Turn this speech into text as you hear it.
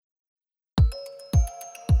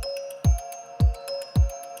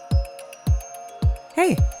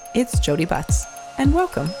Hey, it's Jodi Butts, and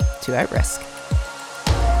welcome to At Risk.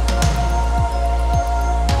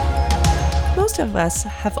 Most of us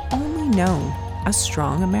have only known a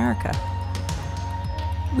strong America.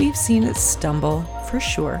 We've seen it stumble, for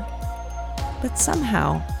sure, but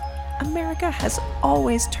somehow, America has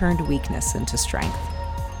always turned weakness into strength.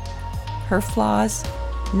 Her flaws,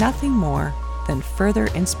 nothing more than further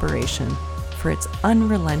inspiration for its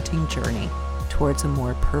unrelenting journey towards a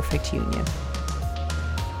more perfect union.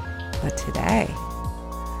 But today,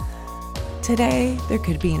 there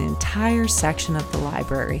could be an entire section of the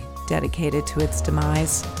library dedicated to its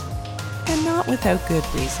demise, and not without good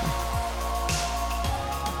reason.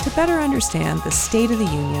 To better understand the state of the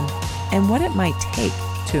Union and what it might take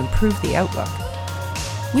to improve the outlook,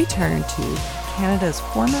 we turn to Canada's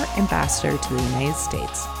former ambassador to the United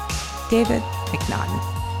States, David McNaughton.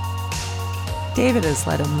 David has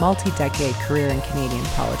led a multi-decade career in Canadian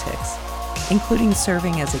politics, including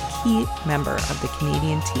serving as a key member of the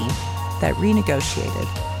Canadian team that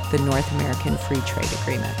renegotiated the North American Free Trade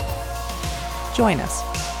Agreement. Join us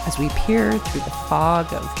as we peer through the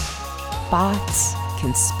fog of bots,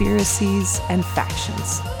 conspiracies, and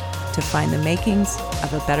factions to find the makings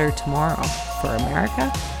of a better tomorrow for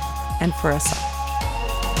America and for us all.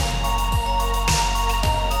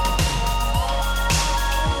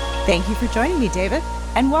 Thank you for joining me, David,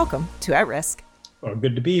 and welcome to At Risk. Well,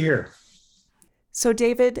 good to be here. So,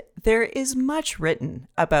 David, there is much written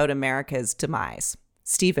about America's demise.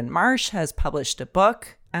 Stephen Marsh has published a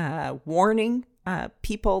book warning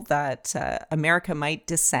people that America might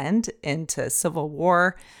descend into civil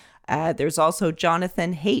war. There's also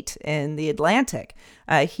Jonathan Haidt in The Atlantic.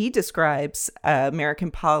 He describes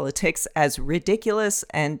American politics as ridiculous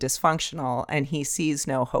and dysfunctional, and he sees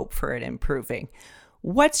no hope for it improving.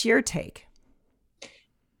 What's your take?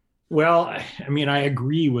 Well, I mean, I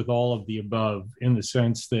agree with all of the above in the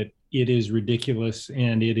sense that it is ridiculous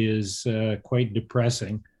and it is quite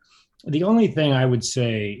depressing. The only thing I would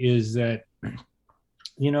say is that,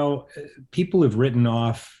 you know, people have written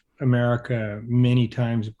off America many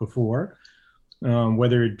times before,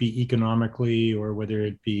 whether it be economically or whether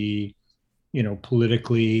it be, you know,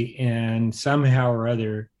 politically, and somehow or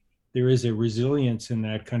other, there is a resilience in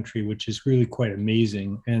that country, which is really quite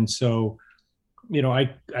amazing. And so, you know, I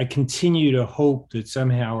continue to hope that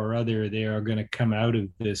somehow or other they are going to come out of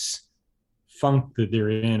this funk that they're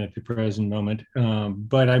in at the present moment.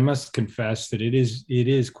 But I must confess that it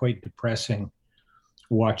is quite depressing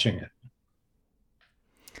watching it.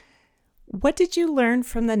 What did you learn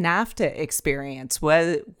from the NAFTA experience?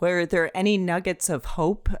 Were there any nuggets of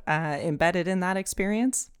hope embedded in that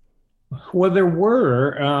experience? Well, there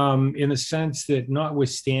were, in the sense that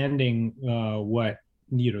notwithstanding what,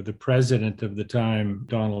 you know, the president of the time,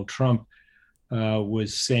 Donald Trump,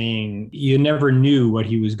 was saying, you never knew what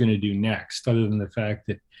he was going to do next, other than the fact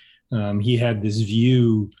that he had this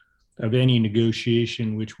view of any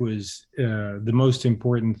negotiation, which was the most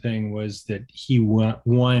important thing was that he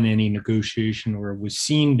won any negotiation or was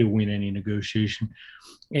seen to win any negotiation.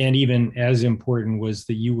 And even as important was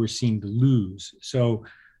that you were seen to lose. So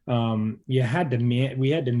we had to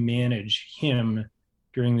manage him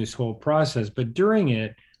during this whole process. But during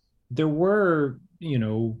it, there were, you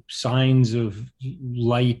know, signs of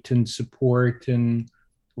light and support and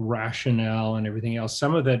rationale and everything else.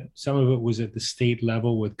 Some of it was at the state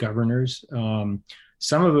level with governors. Some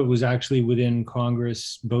of it was actually within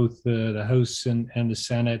Congress, both the House and the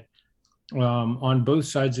Senate, on both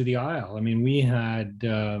sides of the aisle. I mean, we had,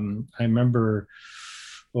 I remember,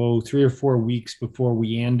 3 or 4 weeks before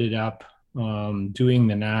we ended up doing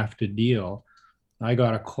the NAFTA deal, I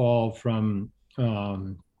got a call from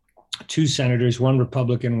two senators, one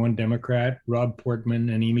Republican, one Democrat, Rob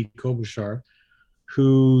Portman and Amy Klobuchar,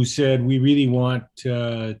 who said, we really want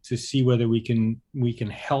to see whether we can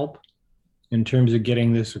help in terms of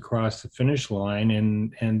getting this across the finish line.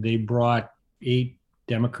 And they brought 8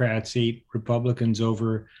 Democrats, 8 Republicans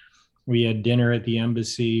over. We had dinner at the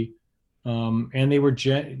embassy. And they were,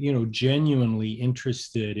 genuinely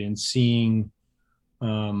interested in seeing,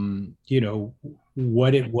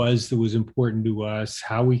 what it was that was important to us,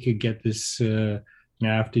 how we could get this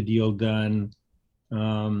NAFTA deal done.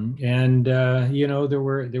 There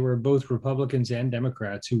were both Republicans and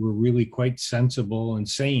Democrats who were really quite sensible and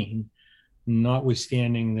sane,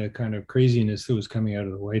 notwithstanding the kind of craziness that was coming out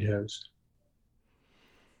of the White House.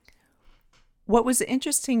 What was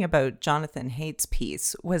interesting about Jonathan Haidt's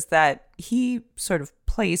piece was that he sort of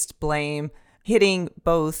placed blame hitting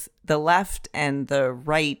both the left and the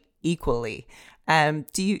right equally.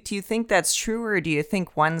 Do you think that's true, or do you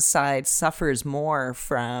think one side suffers more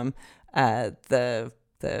from the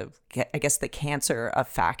I guess, the cancer of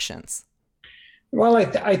factions? Well,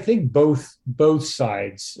 I think both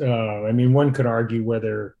sides. I mean, one could argue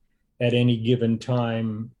whether at any given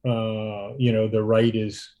time, the right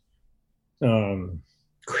is um,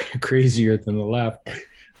 crazier than the left.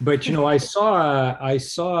 But I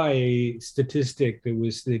saw a statistic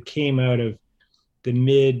that came out of the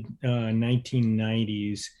mid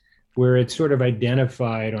 1990s, where it sort of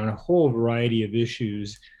identified on a whole variety of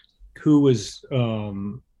issues who was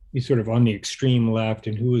sort of on the extreme left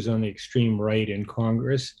and who was on the extreme right in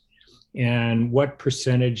Congress, and what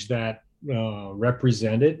percentage that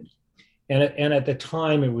represented. And at the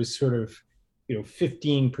time, it was sort of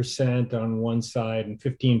 15% on one side and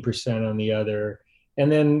 15% on the other. And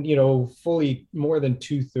then, fully more than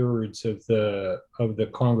 2/3 of the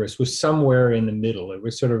Congress was somewhere in the middle. It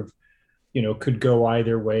was sort of, could go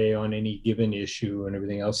either way on any given issue and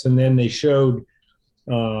everything else. And then they showed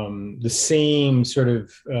the same sort of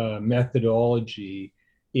methodology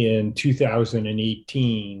in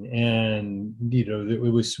 2018, and it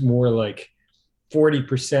was more like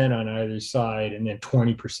 40% on either side and then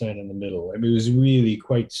 20% in the middle. I mean, it was really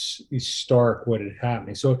quite stark what had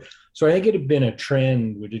happened. So I think it had been a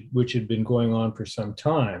trend which had been going on for some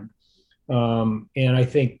time. And I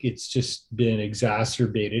think it's just been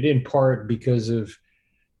exacerbated in part because of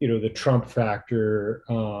the Trump factor,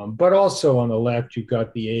 but also on the left you've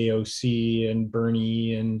got the AOC and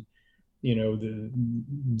Bernie and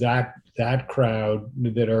that crowd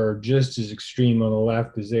that are just as extreme on the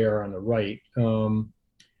left as they are on the right.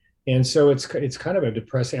 And so it's kind of a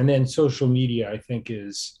depressing. And then social media, I think,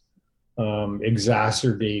 is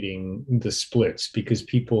exacerbating the splits because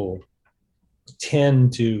people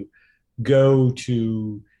tend to go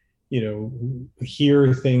to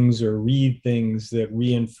hear things or read things that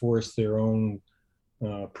reinforce their own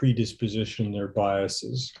predisposition, their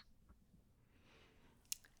biases.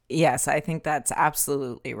 Yes, I think that's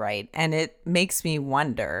absolutely right. And it makes me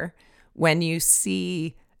wonder when you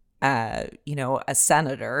see, a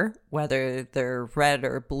senator, whether they're red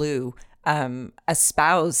or blue,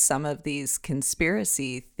 espouse some of these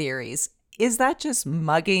conspiracy theories. Is that just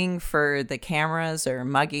mugging for the cameras or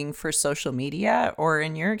mugging for social media? Or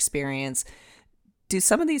in your experience, do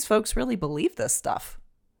some of these folks really believe this stuff?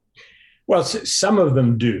 Well, some of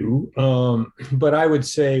them do, but I would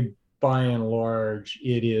say by and large,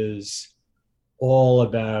 it is all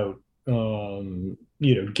about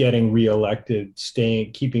getting reelected,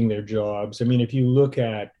 keeping their jobs. I mean, if you look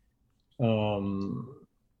at the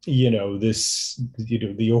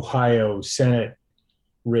Ohio Senate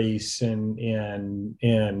race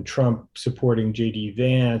and Trump supporting JD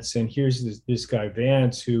Vance, and here's this guy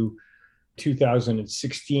Vance who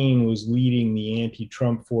 2016 was leading the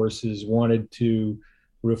anti-Trump forces, wanted to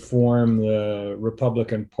reform the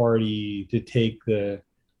Republican Party to take the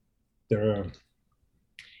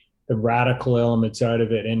radical elements out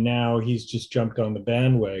of it, and now he's just jumped on the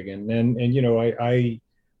bandwagon.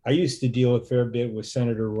 I used to deal a fair bit with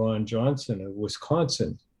Senator Ron Johnson of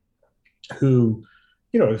Wisconsin, who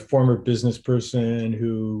a former business person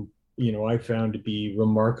who I found to be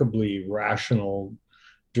remarkably rational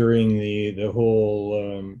during the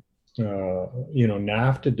whole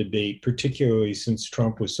NAFTA debate, particularly since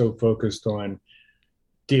Trump was so focused on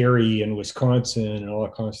dairy in Wisconsin and all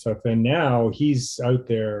that kind of stuff. And now he's out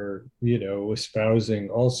there, espousing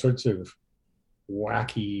all sorts of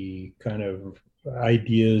wacky kind of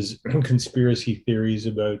ideas, conspiracy theories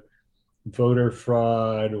about voter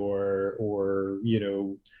fraud or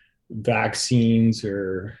vaccines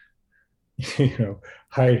or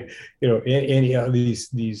any of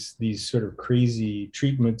these sort of crazy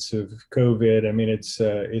treatments of COVID. I mean,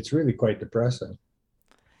 it's really quite depressing.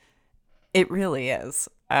 It really is.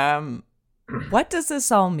 What does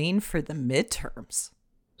this all mean for the midterms?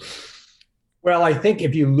 Well, I think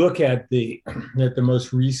if you look at the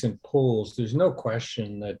most recent polls, there's no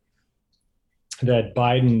question that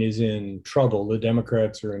Biden is in trouble. The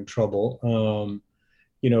Democrats are in trouble.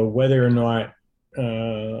 Whether or not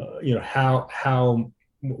how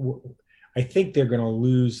I think they're going to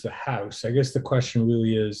lose the House. I guess the question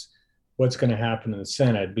really is what's going to happen in the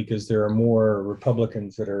Senate, because there are more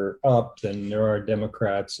Republicans that are up than there are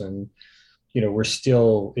Democrats, and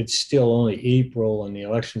it's still only April and the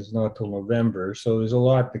election is not till November, so there's a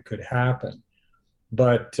lot that could happen.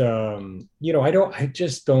 But I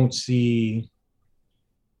just don't see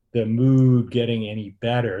the mood getting any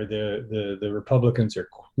better. The Republicans are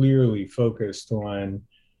clearly focused on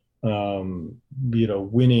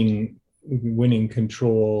winning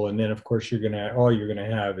control, and then of course all you're gonna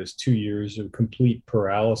have is 2 years of complete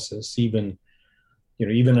paralysis, even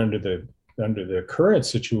under the under the current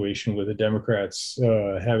situation with the Democrats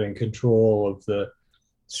having control of the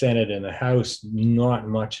Senate and the House, not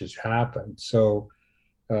much has happened. So,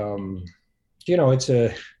 um, it's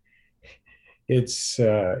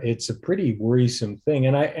a pretty worrisome thing.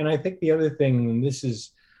 And I think the other thing, and this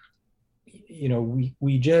is, we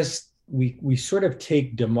sort of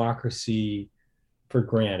take democracy for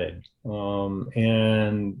granted.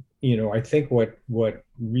 And I think what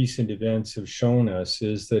recent events have shown us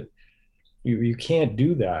is that you can't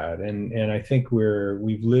do that. And I think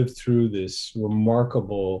we've lived through this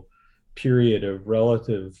remarkable period of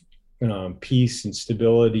relative peace and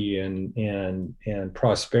stability and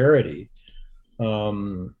prosperity.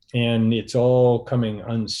 And it's all coming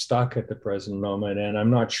unstuck at the present moment. And I'm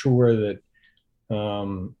not sure that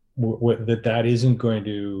that isn't going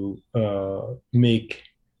to make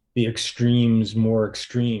the extremes more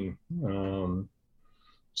extreme.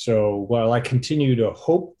 So while I continue to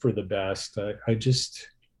hope for the best,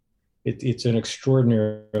 it's an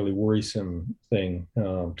extraordinarily worrisome thing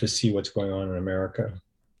to see what's going on in America.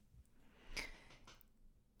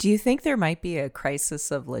 Do you think there might be a crisis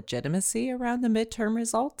of legitimacy around the midterm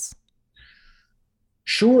results?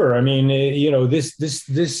 Sure. I mean,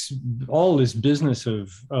 all this business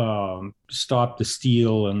of stop the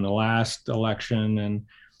steal in the last election,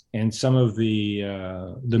 and some of the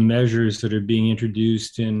measures that are being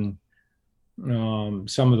introduced in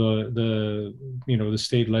some of the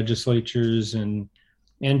state legislatures, and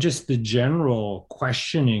just the general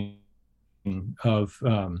questioning of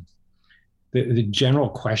the general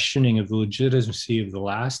questioning of the legitimacy of the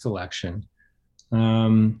last election,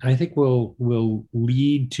 I think will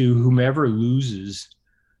lead to whomever loses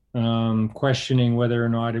questioning whether or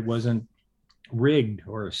not it wasn't rigged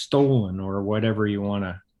or stolen or whatever you want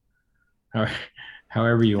to,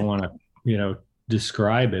 however you want to,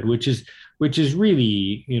 describe it, which is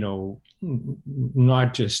really,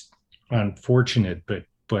 not just unfortunate,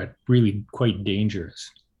 but really quite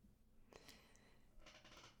dangerous.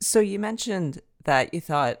 So you mentioned that you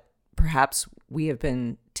thought perhaps we have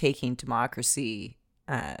been taking democracy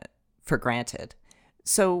for granted.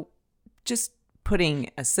 So just putting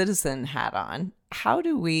a citizen hat on, how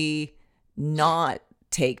do we not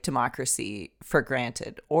take democracy for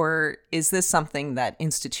granted? Or is this something that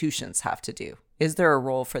institutions have to do? Is there a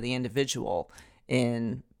role for the individual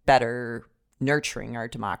in better nurturing our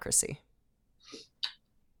democracy?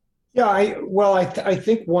 Yeah, I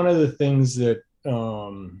think one of the things that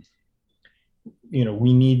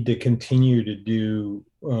we need to continue to do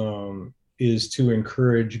is to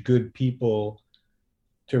encourage good people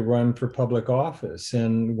to run for public office.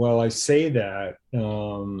 And while I say that,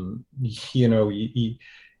 when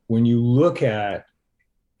you look at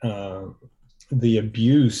the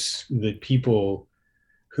abuse that people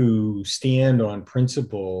who stand on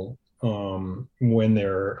principle when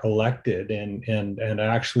they're elected and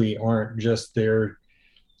actually aren't just there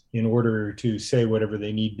in order to say whatever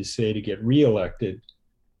they need to say to get reelected.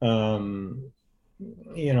 It's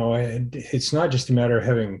not just a matter of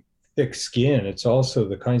having thick skin. It's also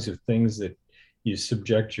the kinds of things that you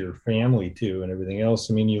subject your family to and everything else.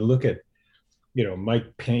 I mean, you look at,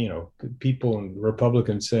 Mike Pence, people and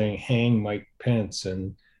Republicans saying, hang Mike Pence,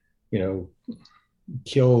 and,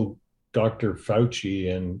 kill Dr.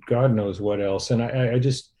 Fauci and God knows what else. And I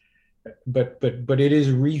just, but it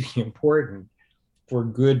is really important for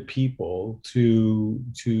good people to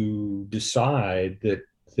decide that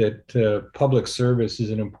public service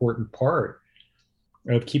is an important part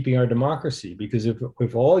of keeping our democracy. Because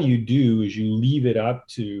if all you do is you leave it up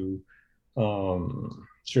to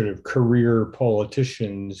sort of career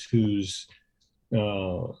politicians whose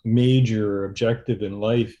major objective in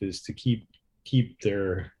life is to keep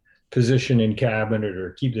their position in cabinet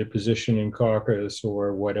or keep their position in caucus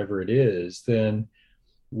or whatever it is, then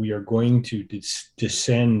we are going to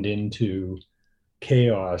descend into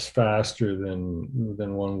chaos faster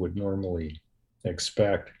than one would normally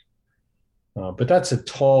expect. But that's a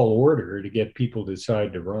tall order to get people to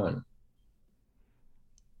decide to run.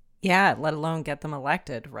 Yeah, let alone get them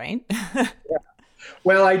elected, right? Yeah.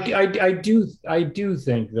 Well, I do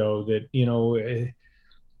think though that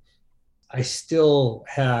I still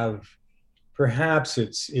have, perhaps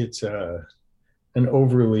it's an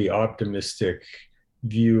overly optimistic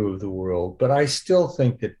view of the world, but I still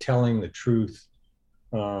think that telling the truth,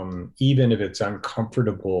 even if it's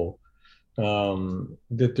uncomfortable,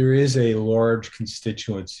 that there is a large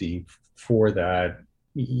constituency for that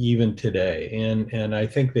even today. And I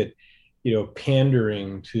think that,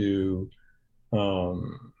 pandering to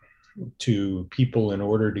people in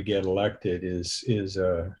order to get elected is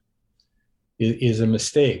a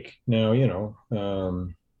mistake. Now,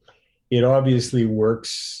 it obviously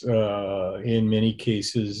works in many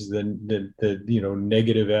cases. The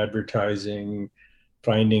negative advertising,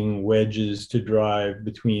 finding wedges to drive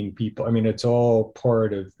between people. I mean, it's all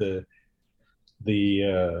part of the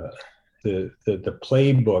the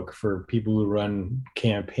playbook for people who run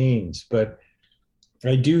campaigns. But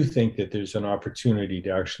I do think that there's an opportunity to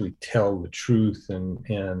actually tell the truth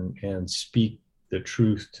and speak the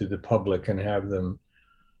truth to the public and have them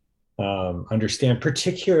understand,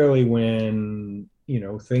 particularly when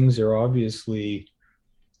things are obviously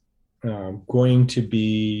going to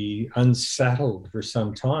be unsettled for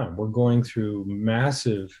some time. We're going through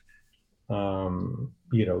massive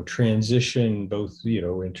transition, both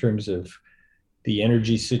in terms of the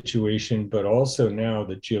energy situation, but also now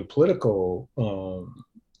the geopolitical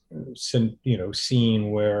scene,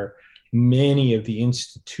 where many of the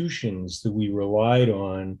institutions that we relied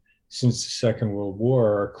on since the Second World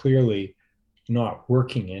War are clearly not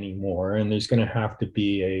working anymore. And there's going to have to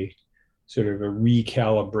be a sort of a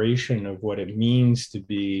recalibration of what it means to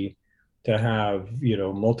have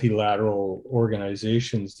multilateral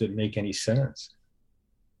organizations that make any sense.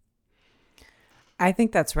 I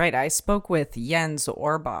think that's right. I spoke with Jens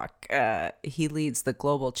Orbach. He leads the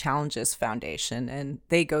Global Challenges Foundation, and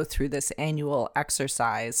they go through this annual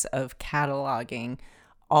exercise of cataloging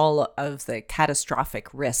all of the catastrophic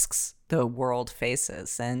risks the world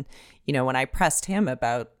faces. And, when I pressed him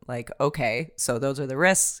about, like, okay, so those are the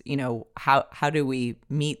risks, how do we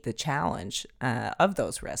meet the challenge of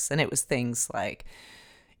those risks? And it was things like,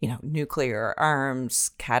 nuclear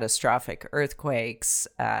arms, catastrophic earthquakes,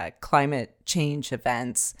 climate change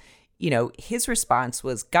events. His response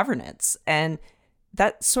was governance. And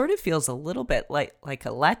that sort of feels a little bit like a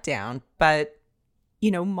letdown, but,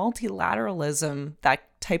 multilateralism, that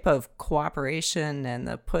type of cooperation and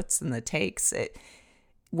the puts and the takes,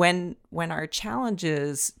 when our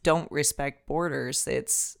challenges don't respect borders,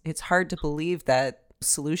 it's hard to believe that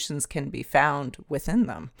solutions can be found within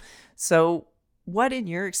them. So what, in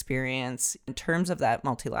your experience, in terms of that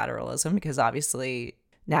multilateralism, because obviously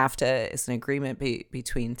NAFTA is an agreement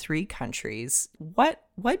between three countries, what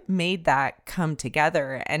made that come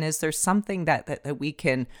together? And is there something that we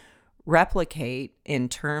can replicate in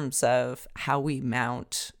terms of how we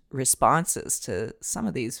mount responses to some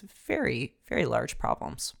of these very, very large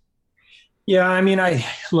problems? Yeah, I mean, I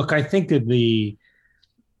think that the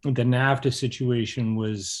NAFTA situation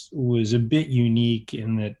was a bit unique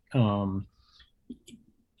in that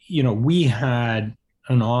we had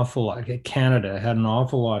an awful lot, Canada had an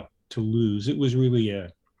awful lot to lose. It was really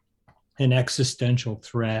an existential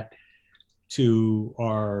threat to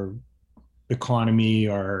our economy,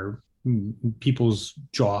 our people's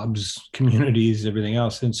jobs, communities, everything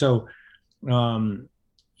else. And so,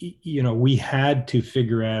 we had to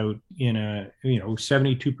figure out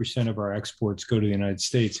 72% of our exports go to the United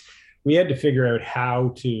States. We had to figure out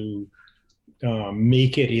how to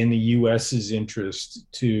make it in the US's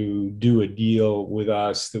interest to do a deal with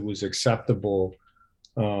us that was acceptable,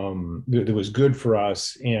 that was good for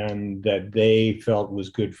us, and that they felt was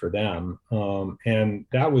good for them. And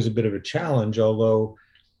that was a bit of a challenge, although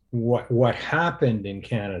what happened in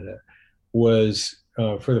Canada was,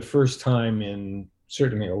 for the first time in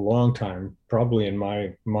certainly a long time, probably in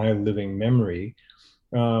my living memory,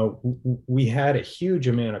 we had a huge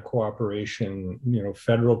amount of cooperation,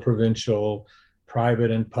 federal, provincial,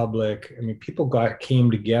 private, and public. I mean, people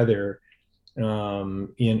came together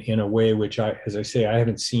in a way which as I say, I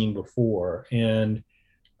haven't seen before. And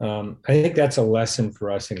I think that's a lesson for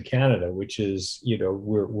us in Canada, which is,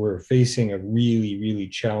 we're facing a really, really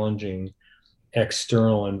challenging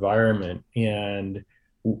external environment, and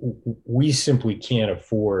we simply can't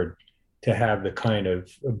afford to have the kind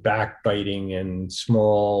of backbiting and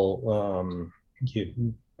small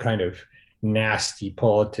kind of nasty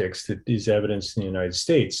politics that is evidenced in the United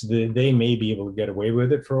States. They may be able to get away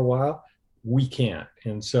with it for a while. We can't.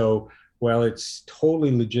 And so while it's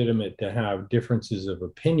totally legitimate to have differences of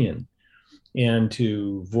opinion and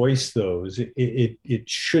to voice those, it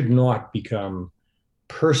should not become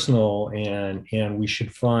personal, and we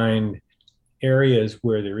should find areas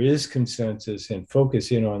where there is consensus and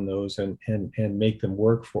focus in on those and make them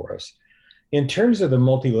work for us. In terms of the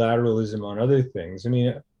multilateralism on other things, I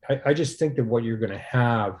mean, I just think that what you're going to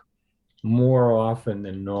have more often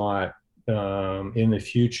than not in the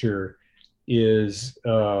future is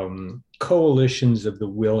coalitions of the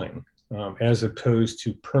willing, as opposed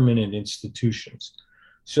to permanent institutions.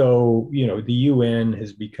 So, the UN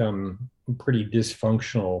has become pretty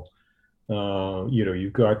dysfunctional.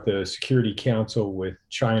 You've got the Security Council with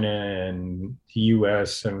China and the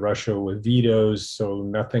US and Russia with vetoes, so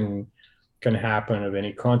nothing going to happen of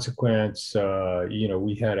any consequence.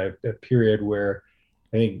 We had a period where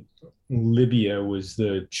I think Libya was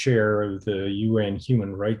the chair of the UN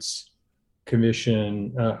Human Rights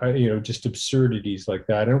Commission. Just absurdities like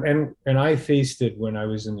that. And I faced it when I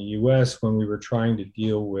was in the U.S. when we were trying to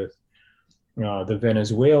deal with the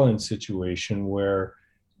Venezuelan situation, where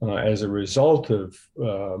as a result of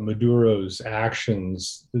Maduro's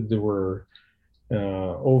actions, there were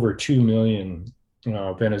over 2 million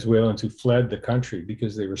Venezuelans who fled the country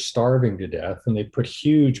because they were starving to death, and they put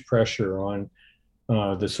huge pressure on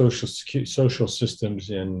the social systems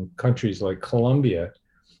in countries like Colombia,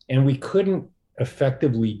 and we couldn't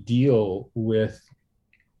effectively deal with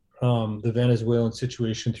the Venezuelan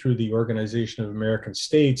situation through the Organization of American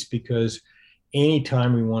States, because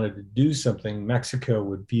anytime we wanted to do something, Mexico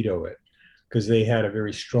would veto it, because they had a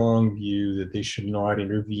very strong view that they should not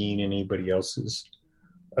intervene in anybody else's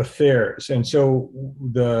affairs. And so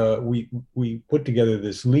we put together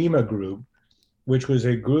this Lima group, which was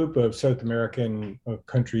a group of South American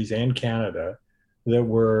countries and Canada that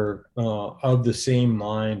were of the same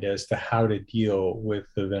mind as to how to deal with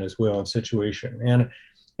the Venezuelan situation. And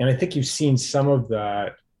I think you've seen some of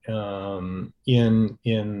that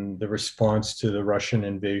in the response to the Russian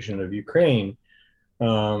invasion of Ukraine.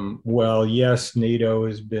 Well, yes, NATO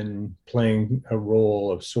has been playing a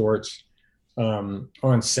role of sorts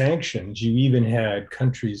on sanctions. You even had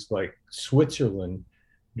countries like Switzerland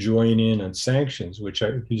join in on sanctions, which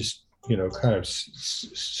I just, kind of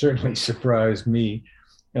certainly surprised me.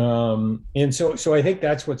 And so I think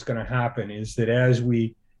that's what's going to happen, is that as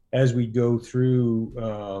we go through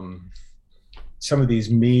some of these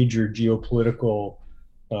major geopolitical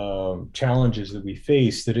challenges that we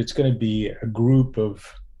face, that it's going to be a group of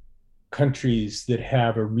countries that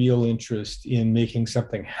have a real interest in making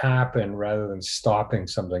something happen rather than stopping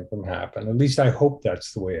something from happening. At least I hope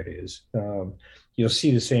that's the way it is. You'll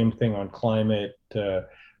see the same thing on climate.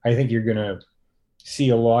 I think you're going to see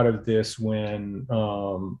a lot of this when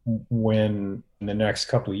in the next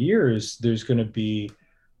couple of years, there's going to be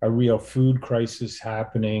a real food crisis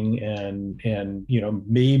happening, and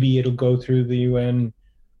maybe it'll go through the UN.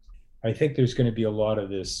 I think there's going to be a lot of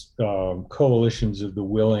this coalitions of the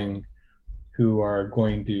willing who are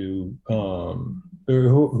going to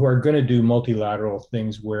who are going to do multilateral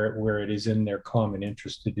things where it is in their common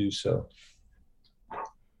interest to do so.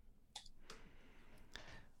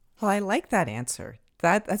 Well, I like that answer.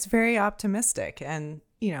 That's very optimistic, and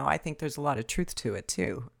I think there's a lot of truth to it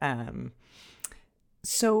too.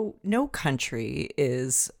 So no country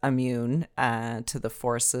is immune to the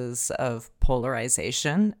forces of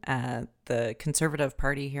polarization. The Conservative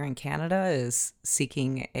Party here in Canada is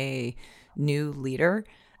seeking a new leader.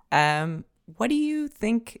 What do you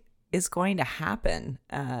think is going to happen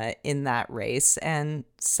in that race? And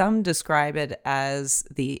some describe it as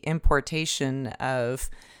the importation of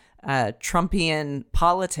Trumpian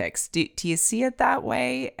politics. Do you see it that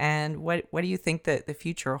way? And what do you think that the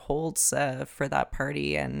future holds for that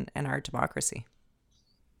party and our democracy?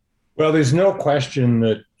 Well, there's no question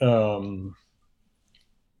that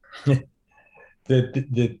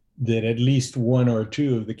that at least one or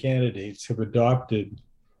two of the candidates have adopted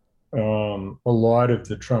a lot of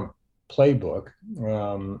the Trump playbook,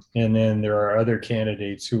 and then there are other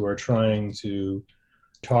candidates who are trying to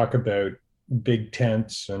talk about big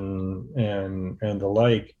tents and the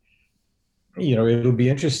like. It'll be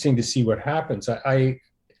interesting to see what happens. I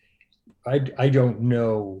don't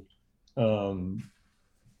know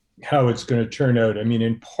how it's going to turn out. I mean,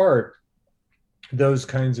 in part, those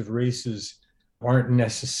kinds of races aren't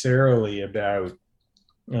necessarily about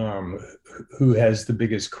who has the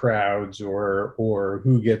biggest crowds or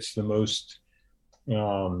who gets the most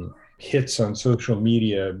hits on social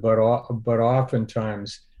media, but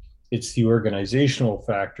oftentimes it's the organizational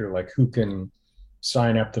factor, like who can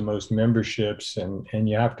sign up the most memberships, and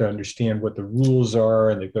you have to understand what the rules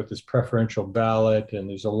are, and they've got this preferential ballot, and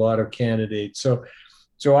there's a lot of candidates. So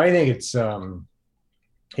I think it's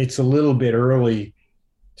a little bit early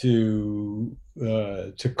to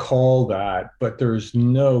call that, but there's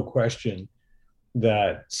no question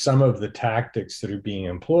that some of the tactics that are being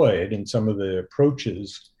employed and some of the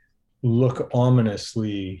approaches look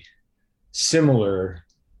ominously similar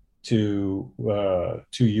to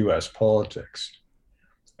U.S. politics,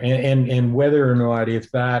 and whether or not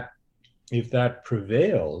if that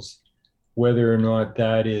prevails, whether or not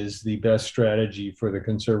that is the best strategy for the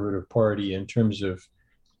Conservative Party in terms of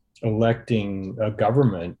electing a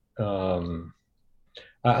government,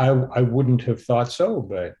 I wouldn't have thought so,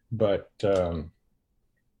 but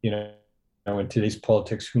in today's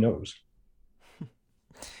politics, who knows?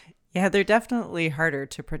 Yeah, they're definitely harder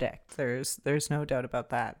to predict. There's no doubt about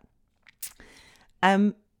that.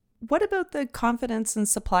 Um, what about the confidence and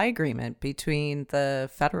supply agreement between the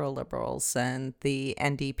federal Liberals and the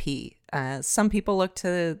NDP? Some people look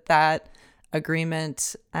to that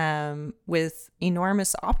agreement with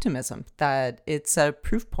enormous optimism that it's a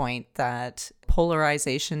proof point that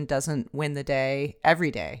polarization doesn't win the day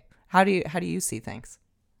every day. How do you see things?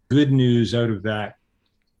 Good news out of that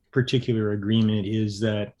particular agreement is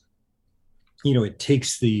that, it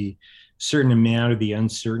takes the certain amount of the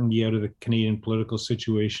uncertainty out of the Canadian political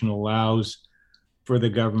situation, allows for the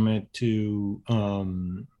government to,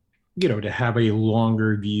 to have a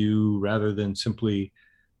longer view rather than simply,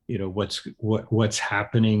 what's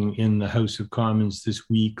happening in the House of Commons this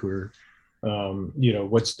week, or,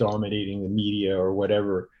 what's dominating the media or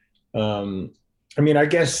whatever. I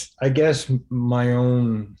guess my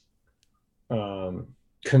own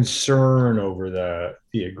concern over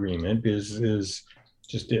the agreement is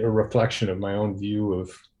just a reflection of my own view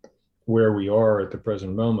of where we are at the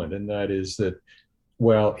present moment, and that is that,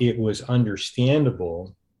 well, it was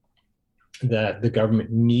understandable that the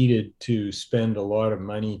government needed to spend a lot of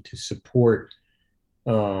money to support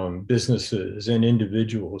businesses and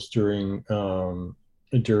individuals during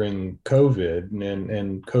COVID,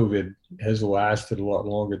 and COVID has lasted a lot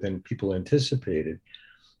longer than people anticipated.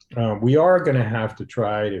 We are going to have to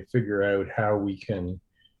try to figure out how we can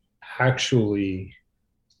actually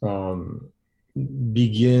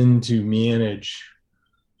begin to manage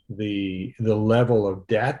the level of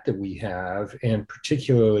debt that we have, and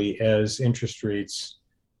particularly as interest rates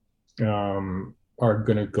are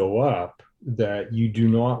going to go up, that you do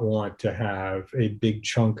not want to have a big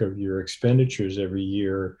chunk of your expenditures every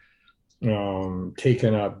year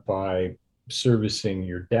taken up by servicing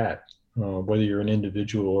your debt, whether you're an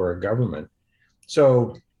individual or a government.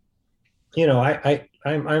 So,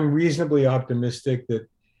 I'm reasonably optimistic that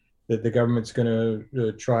the government's going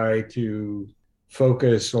to try to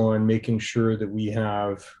focus on making sure that we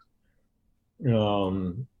have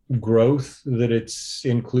growth, that it's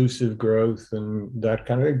inclusive growth and that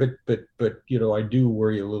kind of thing. But I do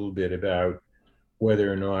worry a little bit about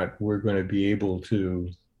whether or not we're going to be able to,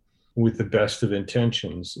 with the best of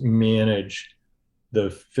intentions, manage the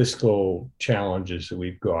fiscal challenges that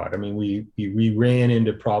we've got. I mean, we ran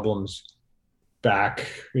into problems back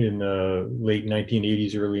in the late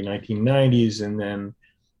 1980s, early 1990s, and then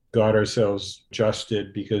got ourselves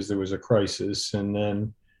adjusted because there was a crisis. And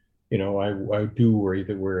then, I do worry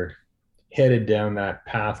that we're headed down that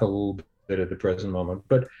path a little bit at the present moment.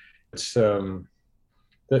 But it's the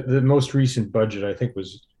most recent budget, I think,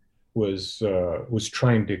 was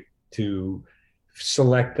trying to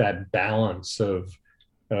select that balance of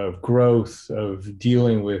growth, of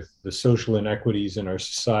dealing with the social inequities in our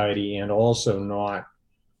society, and also not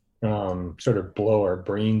sort of blow our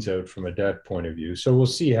brains out from a debt point of view. So we'll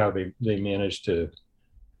see how they manage to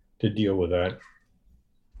deal with that.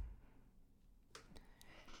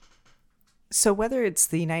 So whether it's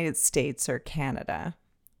the United States or Canada,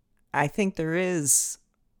 I think there is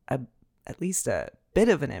at least a bit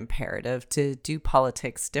of an imperative to do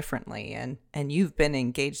politics differently. And you've been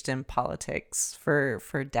engaged in politics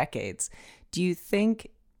for decades. Do you think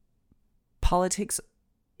politics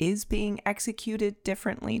is being executed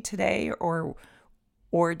differently today, or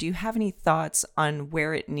do you have any thoughts on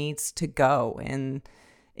where it needs to go in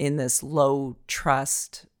this low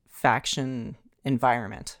trust faction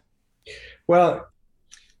environment? Well,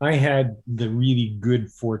 I had the really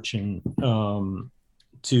good fortune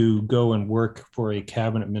to go and work for a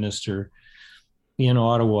cabinet minister in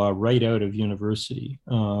Ottawa right out of university.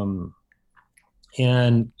 And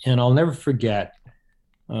I'll never forget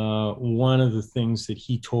one of the things that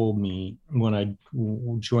he told me when I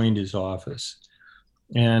joined his office.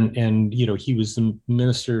 And he was the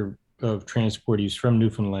Minister of Transport. He was from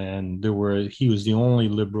Newfoundland. He was the only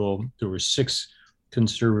Liberal. There were 6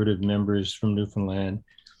 Conservative members from Newfoundland.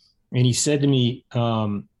 And he said to me,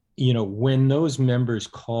 when those members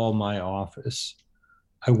call my office,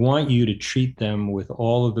 I want you to treat them with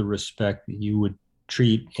all of the respect that you would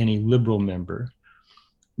treat any Liberal member.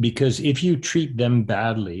 Because if you treat them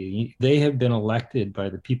badly, they have been elected by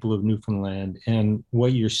the people of Newfoundland. And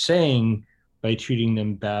what you're saying by treating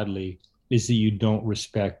them badly is that you don't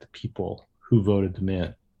respect the people who voted them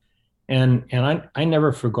in. And I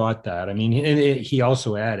never forgot that. I mean, he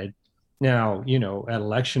also added, now, at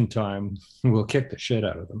election time, we'll kick the shit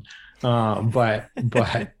out of them. But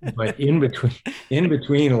in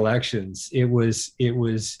between elections, it was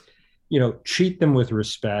treat them with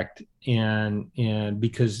respect, and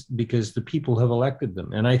because the people have elected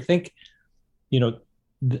them. And I think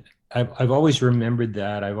I've always remembered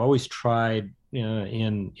that. I've always tried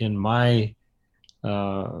in my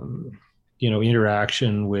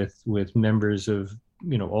interaction with members of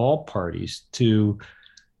all parties to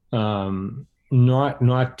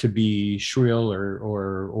not to be shrill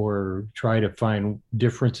or try to find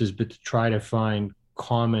differences, but to try to find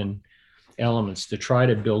common elements, to try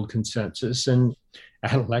to build consensus, and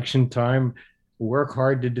at election time work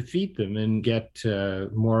hard to defeat them and get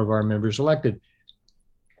more of our members elected.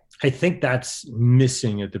 I think that's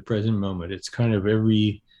missing at the present moment. It's kind of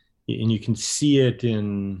and you can see it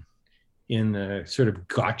in the sort of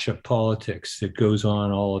gotcha politics that goes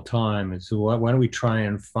on all the time. And so why don't we try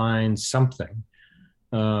and find something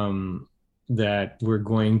that we're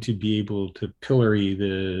going to be able to pillory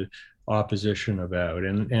the opposition about?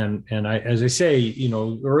 And I, as I say,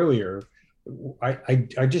 earlier,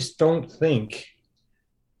 I just don't think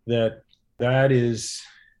that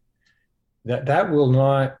will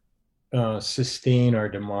not sustain our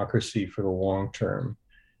democracy for the long term.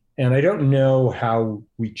 And I don't know how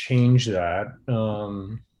we change that.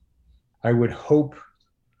 I would hope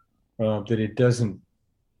that it doesn't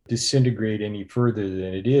disintegrate any further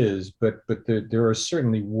than it is, but there are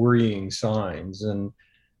certainly worrying signs, and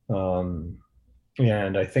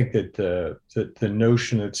I think that the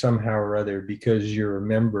notion that somehow or other, because you're a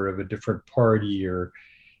member of a different party, or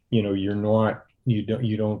you're not, you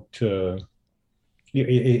don't.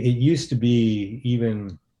 It used to be,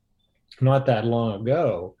 even not that long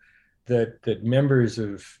ago, that members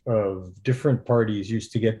of different parties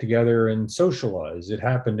used to get together and socialize. It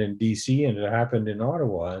happened in DC and it happened in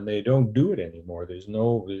Ottawa, and they don't do it anymore. There's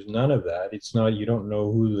none of that. It's not, you don't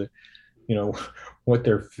know who what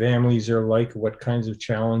their families are like, what kinds of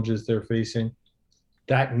challenges they're facing.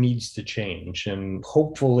 That needs to change, and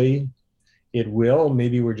hopefully it will.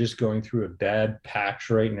 Maybe we're just going through a bad patch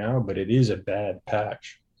right now, but it is a bad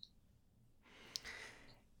patch.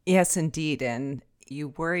 Yes, indeed. And you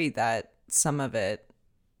worry that some of it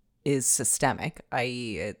is systemic,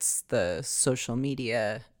 i.e., it's the social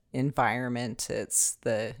media environment, it's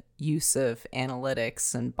the use of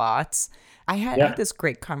analytics and bots. I had this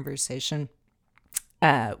great conversation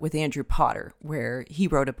with Andrew Potter, where he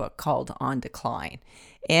wrote a book called On Decline.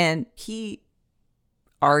 And he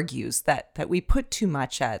argues that we put too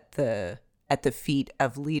much at the feet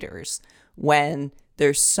of leaders when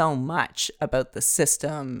there's so much about the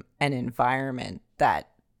system and environment that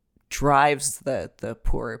drives the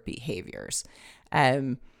poor behaviors.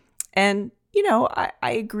 And,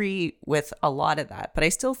 I agree with a lot of that, but I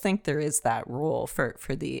still think there is that role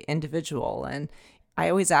for the individual. And I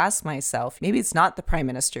always ask myself, maybe it's not the prime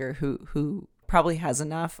minister who probably has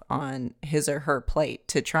enough on his or her plate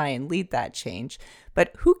to try and lead that change,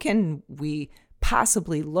 but who can we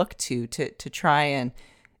possibly look to try and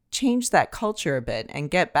change that culture a bit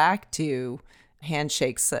and get back to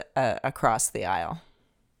handshakes across the aisle?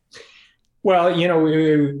 Well, we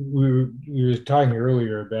were talking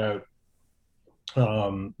earlier about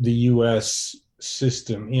the U.S.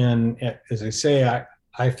 system, and as I say,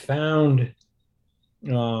 I found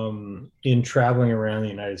in traveling around the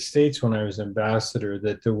United States when I was ambassador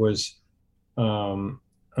that there was an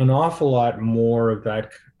awful lot more of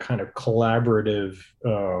that kind of collaborative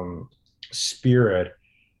spirit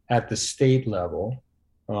at the state level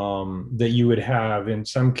that you would have. In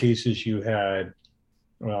some cases, you had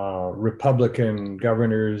Republican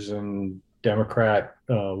governors and Democrat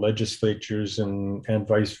legislatures and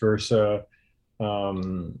vice versa,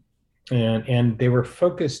 and they were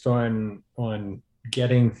focused on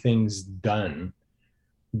getting things done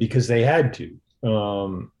because they had to.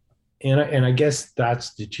 And I guess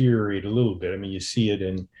that's deteriorated a little bit. I mean, you see it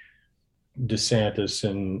in DeSantis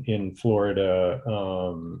in Florida,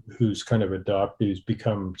 who's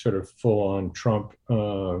become sort of full on Trump,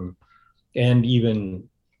 and even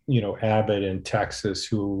Abbott in Texas,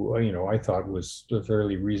 who I thought was a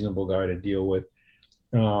fairly reasonable guy to deal with.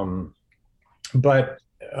 But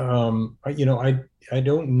I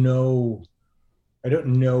don't know. I don't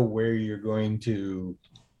know where you're going to,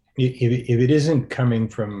 if it isn't coming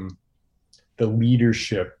from the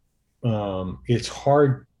leadership. It's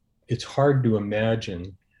hard to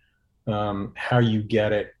imagine how you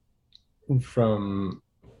get it from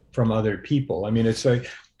other people. I mean, it's like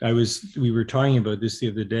we were talking about this the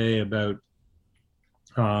other day about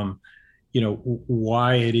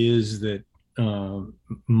why it is that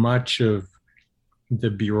much of the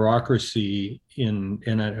bureaucracy and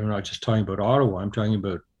I'm not just talking about Ottawa, I'm talking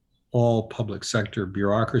about all public sector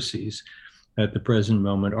bureaucracies at the present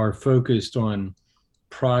moment are focused on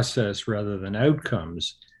process rather than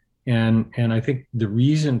outcomes. And I think the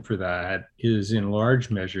reason for that is in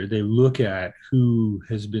large measure, they look at who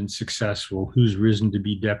has been successful, who's risen to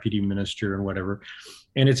be deputy minister and whatever.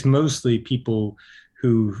 And it's mostly people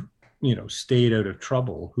who, stayed out of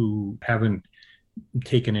trouble, who haven't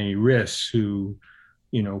taken any risks, who,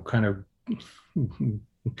 kind of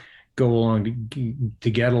go along to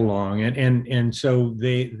get along. And so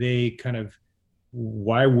they kind of,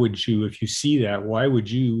 why would you, if you see that, why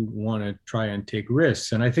would you want to try and take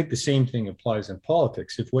risks? And I think the same thing applies in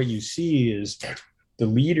politics. If what you see is the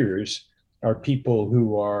leaders are people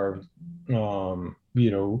who are,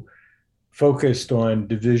 focused on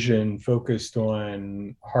division, focused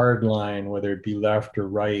on hard line, whether it be left or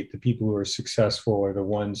right, the people who are successful are the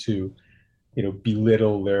ones who,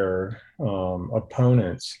 belittle their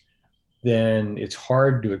opponents, then it's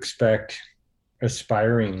hard to expect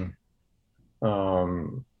aspiring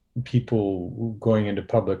people going into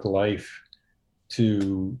public life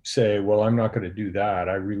to say, well, I'm not going to do that.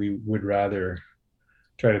 I really would rather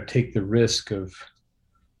try to take the risk of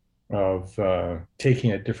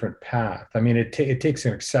taking a different path. I mean, it takes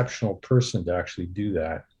an exceptional person to actually do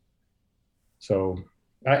that. So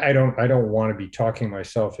I don't want to be talking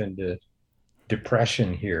myself into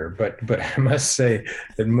depression here, but I must say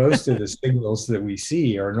that most of the signals that we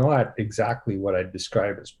see are not exactly what I'd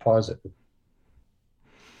describe as positive.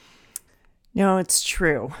 No, it's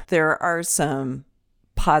true. There are some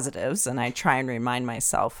positives, and I try and remind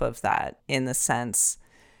myself of that in the sense,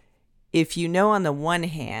 if you know on the one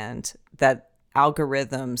hand that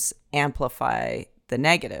algorithms amplify the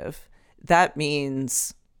negative, that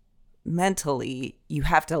means mentally you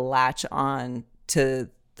have to latch on to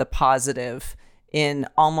the positive in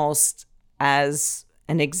almost as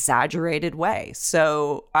an exaggerated way.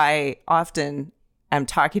 So I often am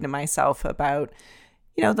talking to myself about,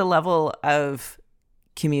 the level of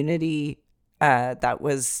community that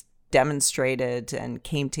was demonstrated and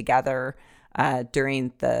came together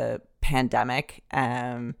during the pandemic.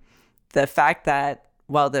 The fact that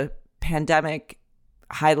while the pandemic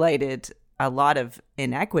highlighted a lot of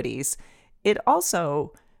inequities, it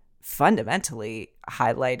also fundamentally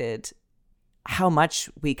highlighted how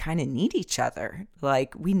much we kind of need each other.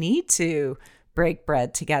 Like, we need to break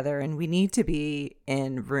bread together, and we need to be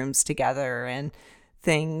in rooms together, and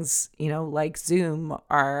things, like Zoom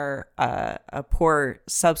are a poor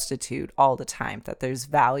substitute all the time, that there's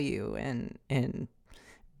value in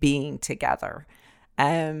being together.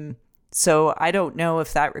 So I don't know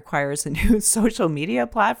if that requires a new social media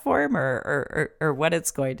platform or what it's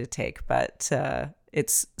going to take, but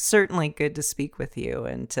it's certainly good to speak with you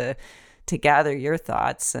and to gather your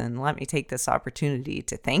thoughts. And let me take this opportunity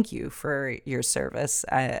to thank you for your service.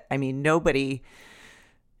 I mean, nobody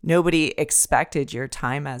expected your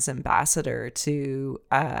time as ambassador to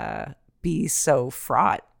be so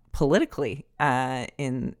fraught politically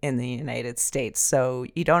in the United States. So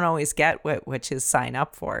you don't always get what you sign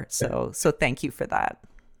up for. So thank you for that.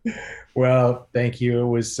 Well, thank you.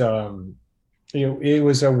 It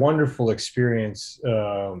was a wonderful experience,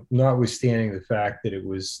 notwithstanding the fact that it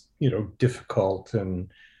was, difficult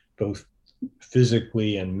and both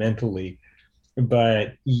physically and mentally.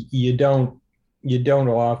 But you don't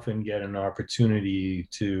often get an opportunity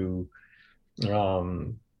to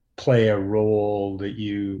play a role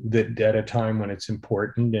that at a time when it's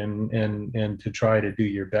important, and to try to do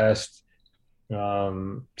your best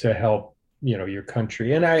to help your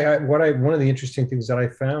country. And one of the interesting things that I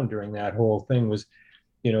found during that whole thing was,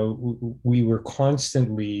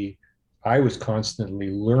 I was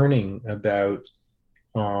constantly learning about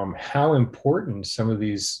how important some of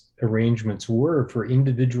these arrangements were for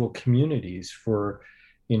individual communities, for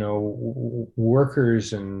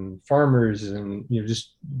workers and farmers, and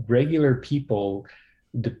just regular people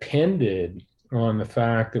depended on the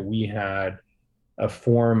fact that we had a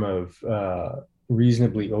form of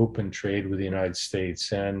reasonably open trade with the United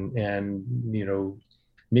States, and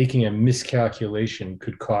making a miscalculation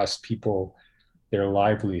could cost people their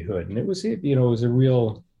livelihood. And it was a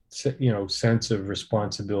real sense of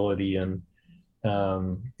responsibility, and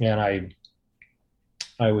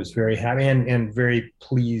I was very happy and very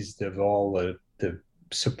pleased of all the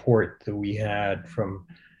support that we had from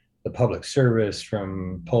the public service,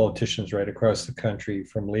 from politicians right across the country,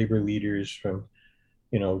 from labor leaders, from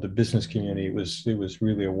the business community. It was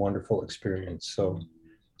really a wonderful experience. So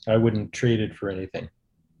I wouldn't trade it for anything.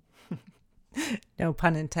 No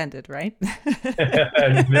pun intended, right?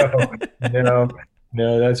 No, no,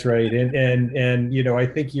 no, that's right. And I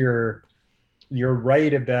think you're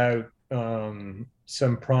right about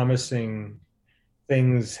some promising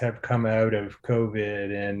things have come out of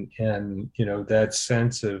COVID, and that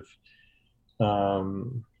sense of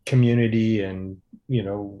community and,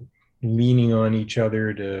 leaning on each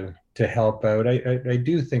other to help out. I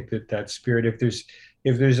do think that spirit,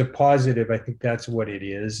 if there's a positive, I think that's what it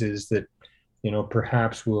is that,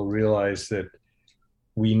 perhaps we'll realize that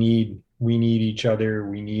we need each other.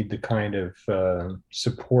 We need the kind of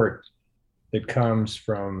support that comes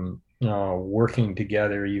from working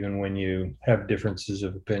together, even when you have differences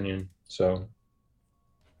of opinion. So,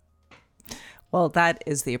 Well, that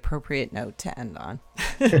is the appropriate note to end on.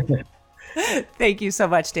 Thank you so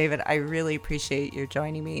much, David. I really appreciate you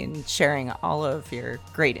joining me and sharing all of your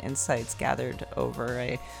great insights gathered over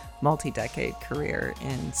a multi-decade career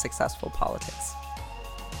in successful politics.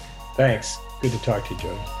 thanks. Good to talk to you,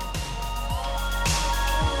 Jodi.